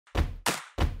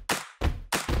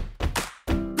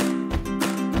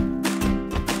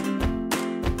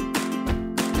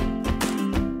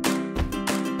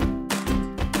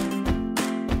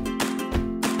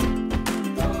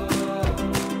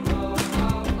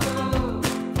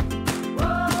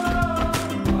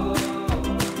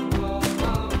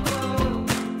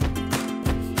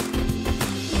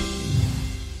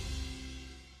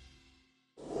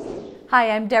Hi,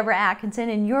 I'm Deborah Atkinson,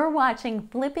 and you're watching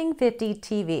Flipping 50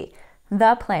 TV,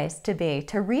 the place to be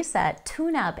to reset,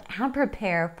 tune up, and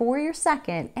prepare for your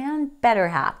second and better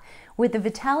half with the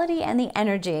vitality and the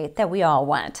energy that we all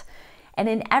want. And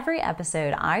in every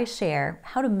episode, I share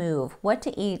how to move, what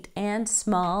to eat, and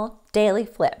small daily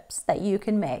flips that you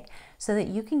can make so that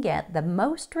you can get the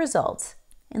most results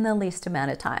in the least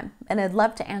amount of time. And I'd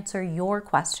love to answer your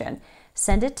question.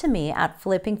 Send it to me at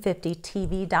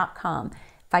flipping50tv.com.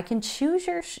 If I can choose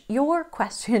your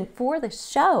question for the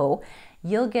show,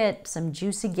 you'll get some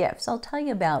juicy gifts I'll tell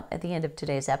you about at the end of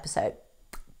today's episode.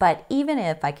 But even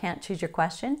if I can't choose your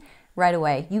question right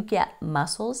away, you get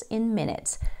Muscles in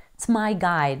Minutes. It's my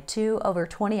guide to over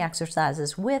 20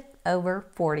 exercises with over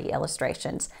 40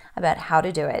 illustrations about how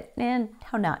to do it and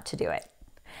how not to do it.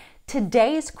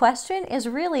 Today's question is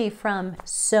really from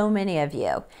so many of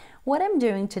you. What I'm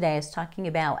doing today is talking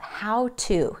about how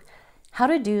to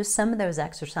do some of those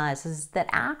exercises that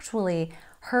actually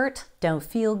hurt, don't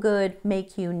feel good,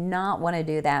 make you not want to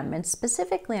do them. And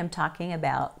specifically, I'm talking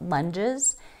about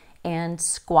lunges and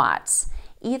squats,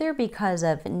 either because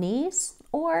of knees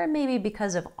or maybe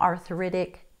because of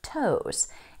arthritic toes,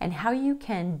 and how you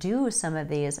can do some of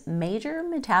these major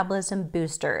metabolism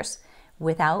boosters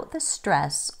without the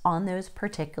stress on those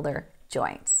particular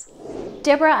joints.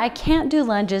 Deborah, I can't do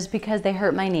lunges because they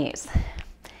hurt my knees.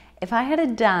 If I had a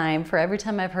dime for every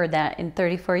time I've heard that in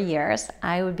 34 years,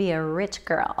 I would be a rich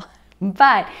girl.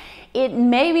 But it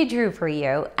may be true for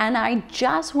you, and I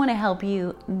just want to help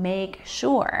you make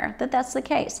sure that that's the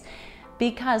case,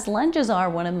 because lunges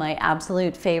are one of my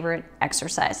absolute favorite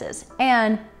exercises,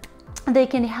 and they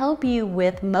can help you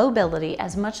with mobility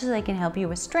as much as they can help you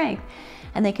with strength,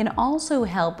 and they can also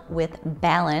help with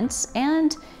balance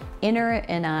and inner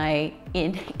and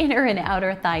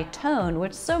outer thigh tone,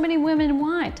 which so many women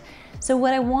want. So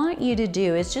what I want you to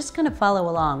do is just kind of follow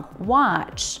along.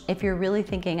 Watch if you're really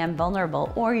thinking I'm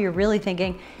vulnerable, or you're really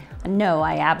thinking, no,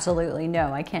 I absolutely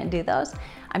know I can't do those.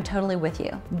 I'm totally with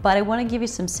you. But I want to give you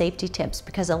some safety tips,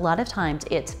 because a lot of times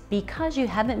it's because you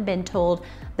haven't been told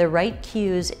the right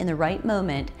cues in the right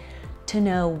moment to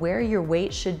know where your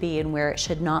weight should be and where it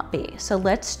should not be. So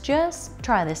let's just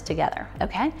try this together,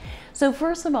 okay? So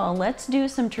first of all, let's do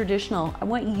some traditional. I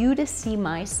want you to see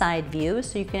my side view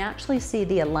so you can actually see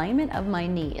the alignment of my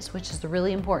knees, which is the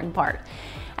really important part.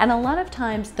 And a lot of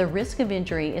times the risk of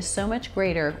injury is so much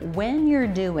greater when you're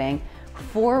doing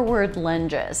forward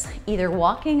lunges, either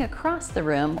walking across the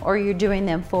room or you're doing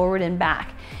them forward and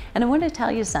back. And I want to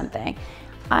tell you something.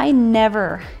 I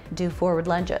never do forward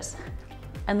lunges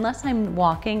unless I'm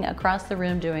walking across the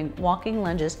room doing walking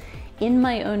lunges in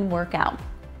my own workout,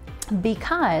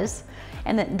 because,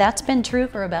 and that's been true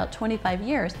for about 25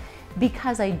 years,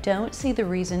 because I don't see the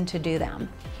reason to do them.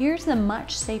 Here's the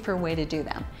much safer way to do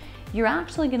them. You're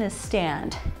actually going to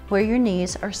stand where your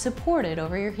knees are supported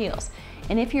over your heels.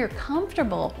 And if you're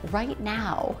comfortable right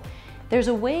now, there's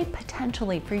a way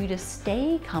potentially for you to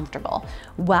stay comfortable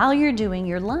while you're doing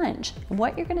your lunge.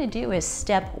 What you're gonna do is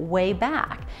step way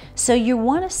back. So you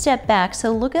wanna step back,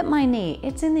 so look at my knee.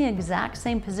 It's in the exact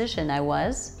same position I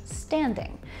was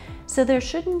standing. So there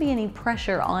shouldn't be any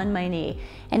pressure on my knee.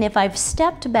 And if I've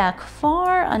stepped back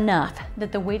far enough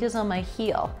that the weight is on my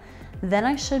heel, then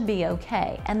I should be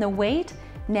okay. And the weight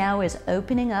now is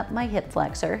opening up my hip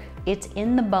flexor. It's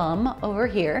in the bum over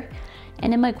here,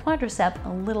 and in my quadricep a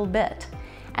little bit.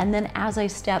 And then as I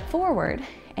step forward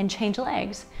and change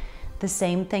legs, the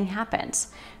same thing happens.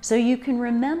 So you can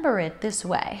remember it this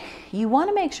way. You want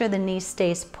to make sure the knee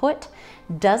stays put,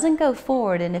 doesn't go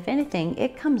forward, and if anything,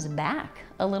 it comes back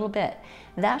a little bit.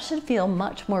 That should feel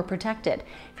much more protected.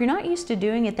 If you're not used to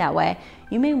doing it that way,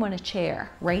 you may want a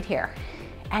chair right here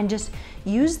and just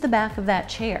use the back of that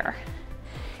chair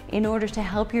in order to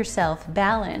help yourself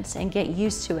balance and get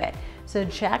used to it. So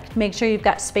check, make sure you've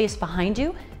got space behind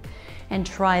you, and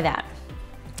try that.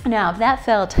 Now, if that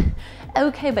felt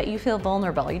okay, but you feel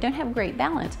vulnerable, you don't have great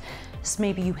balance, so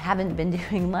maybe you haven't been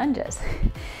doing lunges,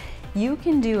 you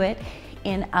can do it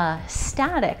in a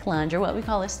static lunge, or what we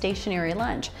call a stationary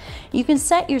lunge. You can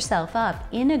set yourself up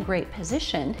in a great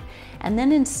position, and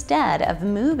then instead of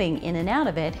moving in and out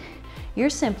of it, you're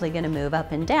simply gonna move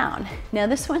up and down. Now,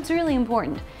 this one's really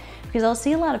important, because I'll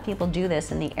see a lot of people do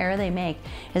this, and the error they make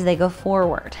is they go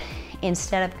forward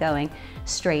instead of going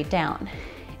straight down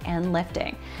and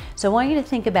lifting. So I want you to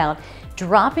think about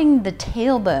dropping the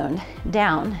tailbone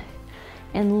down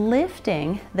and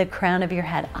lifting the crown of your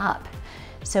head up.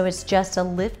 So it's just a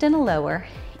lift and a lower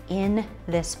in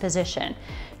this position.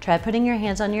 Try putting your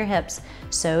hands on your hips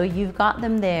so you've got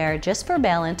them there just for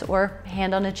balance, or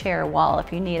hand on a chair or wall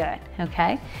if you need it,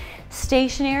 okay?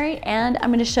 stationary, and I'm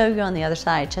going to show you on the other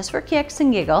side just for kicks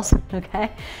and giggles,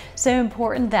 okay? So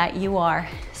important that you are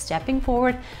stepping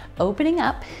forward, opening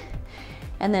up,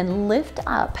 and then lift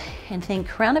up and think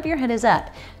crown of your head is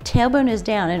up, tailbone is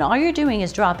down, and all you're doing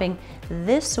is dropping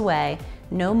this way,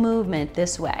 no movement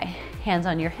this way. Hands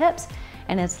on your hips,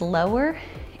 and it's lower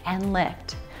and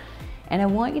lift. And I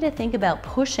want you to think about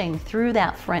pushing through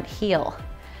that front heel.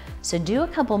 So do a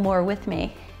couple more with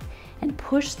me and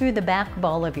push through the back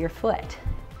ball of your foot.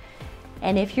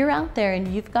 And if you're out there and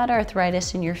you've got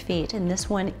arthritis in your feet, and this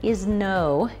one is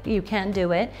no, you can't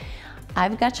do it,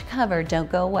 I've got you covered,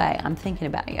 don't go away. I'm thinking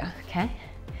about you, okay?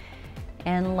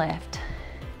 And lift.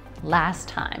 Last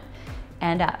time,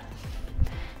 and up.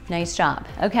 Nice job.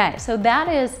 Okay, so that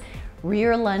is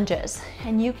rear lunges,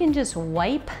 and you can just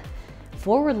wipe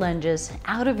forward lunges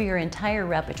out of your entire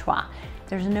repertoire.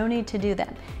 There's no need to do that.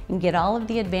 You can get all of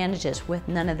the advantages with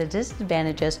none of the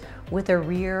disadvantages with a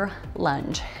rear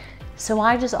lunge. So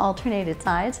I just alternated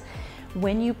sides.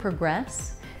 When you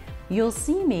progress, you'll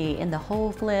see me in the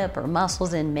whole flip or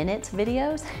muscles in minutes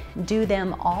videos do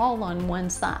them all on one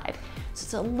side. So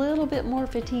it's a little bit more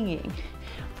fatiguing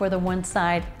for the one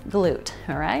side glute,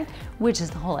 all right? Which is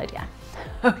the whole idea.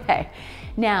 Okay,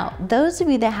 now those of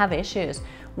you that have issues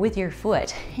with your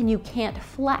foot and you can't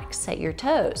flex at your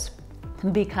toes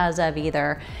because of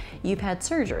either you've had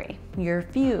surgery, you're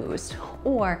fused,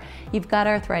 or you've got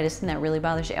arthritis and that really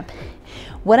bothers you,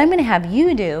 what I'm gonna have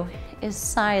you do is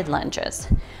side lunges.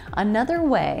 Another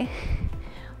way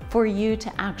for you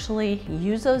to actually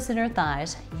use those inner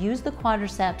thighs, use the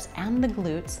quadriceps and the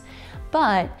glutes,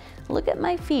 but look at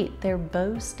my feet, they're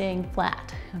both staying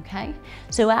flat, okay?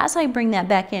 So as I bring that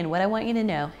back in, what I want you to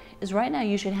know is right now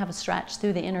you should have a stretch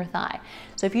through the inner thigh.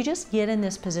 So if you just get in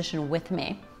this position with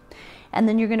me, and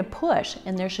then you're gonna push,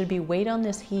 and there should be weight on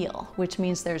this heel, which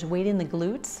means there's weight in the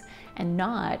glutes and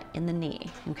not in the knee,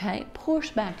 okay? Push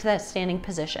back to that standing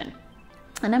position.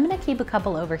 And I'm gonna keep a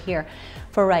couple over here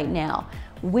for right now.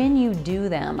 When you do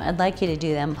them, I'd like you to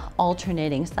do them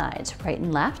alternating sides, right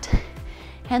and left,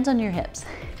 hands on your hips.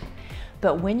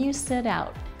 But when you sit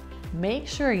out, make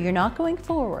sure you're not going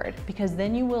forward, because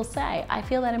then you will say, I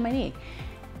feel that in my knee.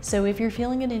 So if you're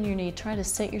feeling it in your knee, try to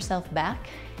sit yourself back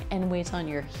and weight on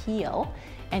your heel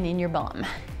and in your bum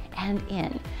and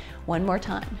in. One more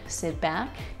time, sit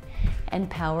back and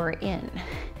power in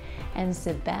and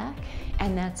sit back,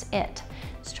 and that's it.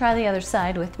 Let's try the other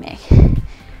side with me.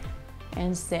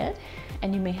 And sit,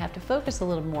 and you may have to focus a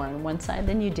little more on one side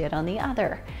than you did on the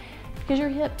other, because your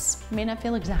hips may not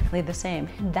feel exactly the same.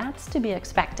 That's to be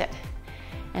expected.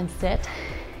 And sit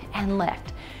and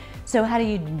lift. So how do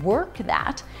you work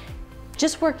that?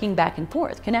 Just working back and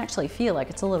forth can actually feel like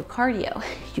it's a little cardio.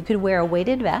 You could wear a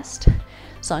weighted vest,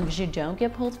 as long as you don't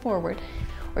get pulled forward,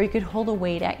 or you could hold a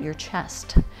weight at your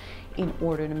chest in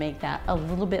order to make that a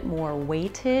little bit more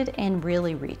weighted and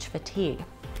really reach fatigue.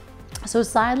 So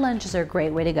side lunges are a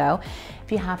great way to go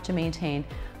if you have to maintain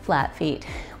flat feet.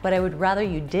 What I would rather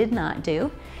you did not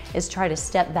do is try to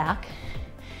step back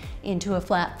into a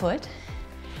flat foot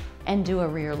and do a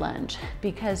rear lunge,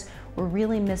 because we're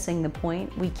really missing the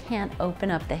point. We can't open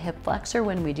up the hip flexor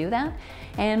when we do that,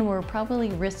 and we're probably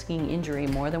risking injury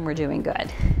more than we're doing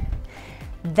good.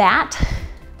 That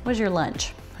was your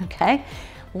lunge, okay?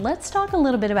 Let's talk a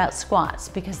little bit about squats,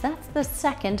 because that's the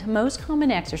second most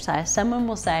common exercise. Someone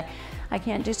will say, I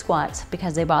can't do squats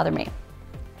because they bother me.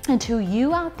 And to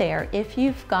you out there, if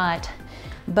you've got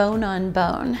bone on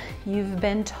bone, you've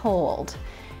been told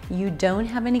you don't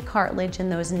have any cartilage in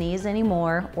those knees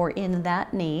anymore, or in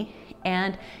that knee,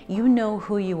 and you know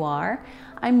who you are,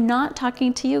 I'm not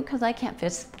talking to you because I can't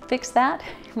fix that,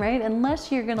 right?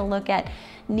 Unless you're gonna look at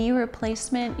knee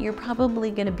replacement, you're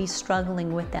probably gonna be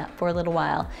struggling with that for a little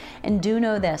while. And do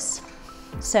know this,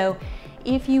 so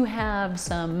if you have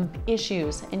some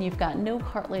issues and you've got no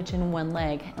cartilage in one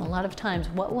leg, and a lot of times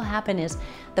what will happen is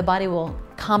the body will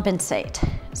compensate.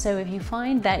 So if you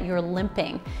find that you're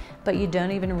limping, but you don't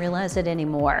even realize it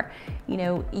anymore, you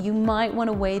know, you might want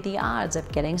to weigh the odds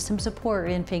of getting some support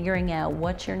and figuring out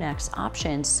what's your next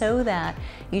option, so that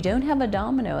you don't have a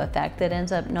domino effect that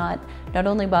ends up not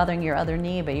only bothering your other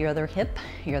knee, but your other hip,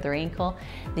 your other ankle,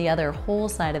 the other whole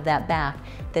side of that back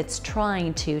that's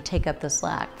trying to take up the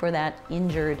slack for that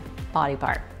injured body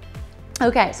part.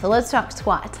 Okay, so let's talk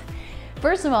squats.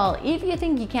 First of all, if you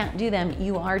think you can't do them,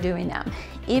 you are doing them.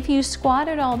 If you squat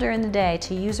at all during the day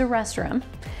to use a restroom,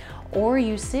 or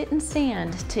you sit and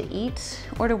stand to eat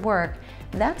or to work,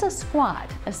 that's a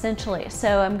squat, essentially.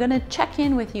 So I'm gonna check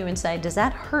in with you and say, does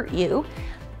that hurt you?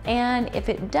 And if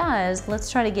it does,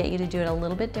 let's try to get you to do it a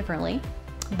little bit differently.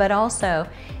 But also,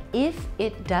 If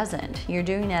it doesn't, you're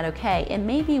doing that okay. It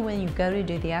may be when you go to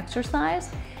do the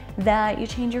exercise that you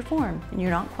change your form and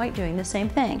you're not quite doing the same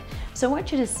thing. So I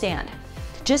want you to stand.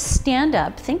 Just stand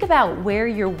up. Think about where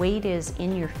your weight is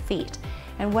in your feet.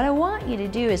 And what I want you to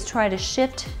do is try to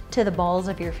shift to the balls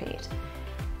of your feet,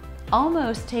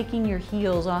 almost taking your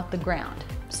heels off the ground.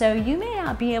 So you may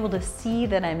not be able to see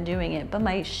that I'm doing it, but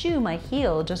my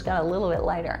heel just got a little bit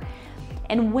lighter.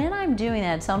 And when I'm doing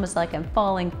that, it's almost like I'm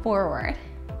falling forward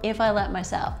if I let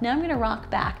myself. Now I'm gonna rock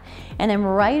back and I'm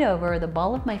right over the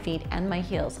ball of my feet and my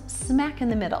heels, smack in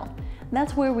the middle.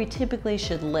 That's where we typically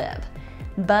should live.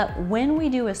 But when we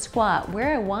do a squat,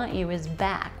 where I want you is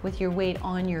back with your weight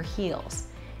on your heels.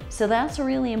 So that's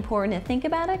really important to think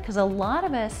about it, because a lot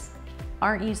of us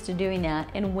aren't used to doing that.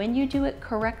 And when you do it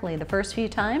correctly the first few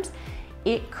times,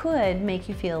 it could make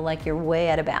you feel like you're way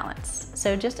out of balance.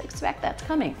 So just expect that's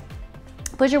coming.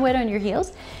 Put your weight on your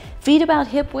heels, feet about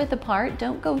hip width apart,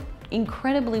 don't go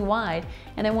incredibly wide,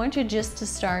 and I want you just to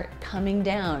start coming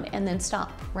down and then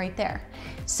stop right there.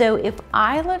 So if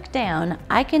I look down,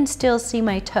 I can still see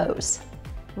my toes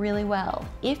really well.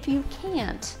 If you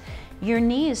can't, your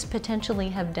knees potentially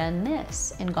have done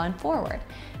this and gone forward.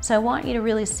 So I want you to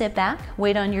really sit back,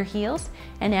 weight on your heels,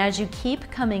 and as you keep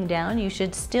coming down, you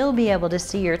should still be able to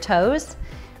see your toes,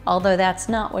 although that's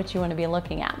not what you want to be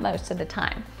looking at most of the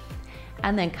time.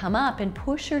 And then come up and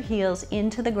push your heels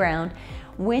into the ground.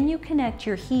 When you connect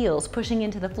your heels pushing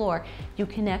into the floor, you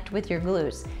connect with your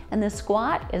glutes. And the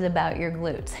squat is about your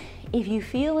glutes. If you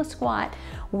feel a squat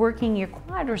working your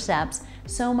quadriceps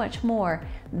so much more,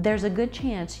 there's a good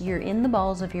chance you're in the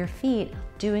balls of your feet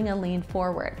doing a lean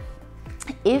forward.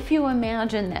 If you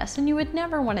imagine this, and you would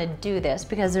never want to do this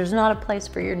because there's not a place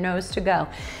for your nose to go,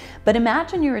 but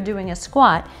imagine you were doing a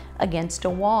squat against a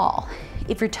wall.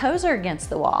 If your toes are against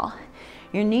the wall,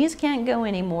 your knees can't go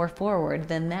any more forward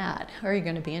than that, or you're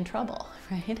going to be in trouble,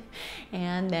 right?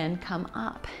 And then come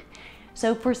up.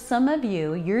 So for some of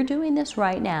you, you're doing this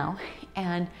right now,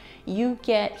 and you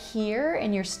get here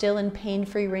and you're still in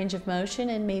pain-free range of motion,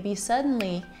 and maybe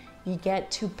suddenly you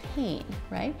get to pain,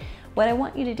 right? What I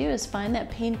want you to do is find that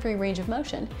pain-free range of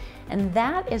motion, and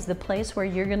that is the place where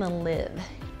you're gonna live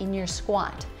in your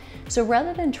squat. So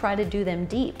rather than try to do them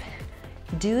deep,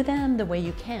 do them the way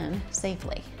you can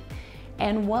safely.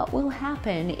 And what will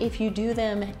happen if you do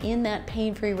them in that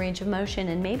pain-free range of motion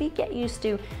and maybe get used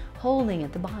to holding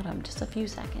at the bottom just a few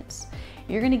seconds?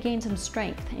 You're gonna gain some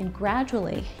strength, and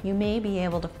gradually you may be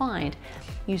able to find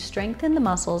you strengthen the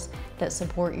muscles that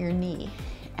support your knee,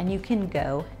 and you can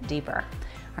go deeper,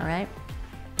 all right?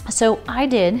 So I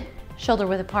did shoulder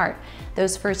width apart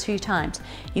those first few times.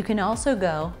 You can also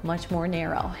go much more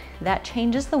narrow. That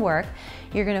changes the work.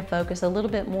 You're gonna focus a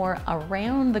little bit more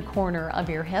around the corner of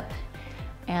your hip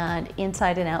and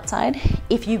inside and outside.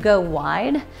 If you go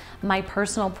wide, my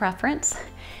personal preference,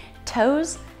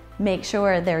 toes, make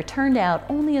sure they're turned out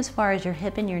only as far as your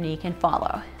hip and your knee can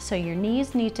follow. So your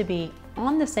knees need to be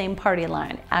on the same party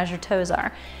line as your toes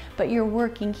are, but you're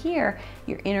working here,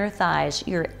 your inner thighs,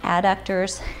 your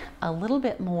adductors, a little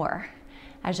bit more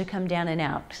as you come down and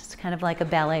out. It's kind of like a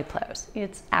ballet pose.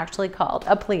 It's actually called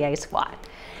a plie squat.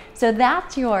 So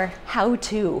that's your how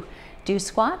to do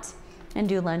squats and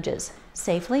do lunges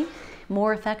safely,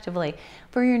 more effectively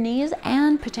for your knees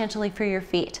and potentially for your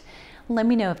feet. Let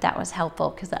me know if that was helpful,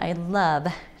 because I love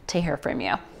to hear from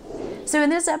you. So in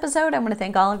this episode, I want to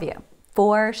thank all of you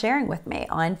for sharing with me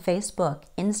on Facebook,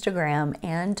 Instagram,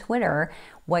 and Twitter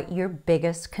what your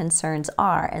biggest concerns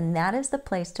are. And that is the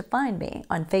place to find me.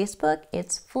 On Facebook,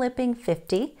 it's Flipping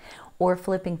 50 or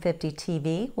Flipping 50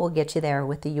 TV. We'll get you there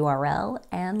with the URL.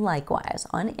 And likewise,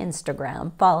 on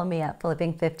Instagram, follow me at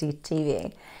Flipping 50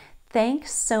 TV.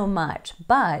 Thanks so much,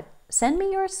 but send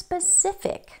me your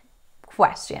specific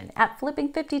question at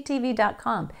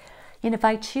flipping50tv.com. And if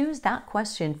I choose that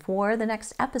question for the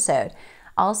next episode,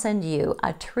 I'll send you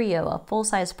a trio of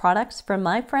full-size products from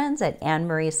my friends at Anne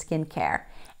Marie Skincare,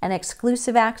 and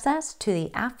exclusive access to the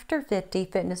After 50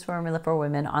 Fitness Formula for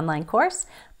Women online course,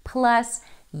 plus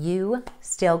You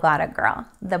Still Got It Girl,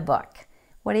 the book.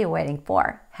 What are you waiting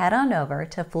for? Head on over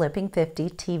to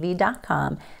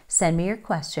flipping50tv.com, send me your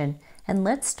question, and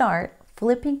let's start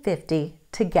flipping 50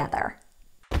 together.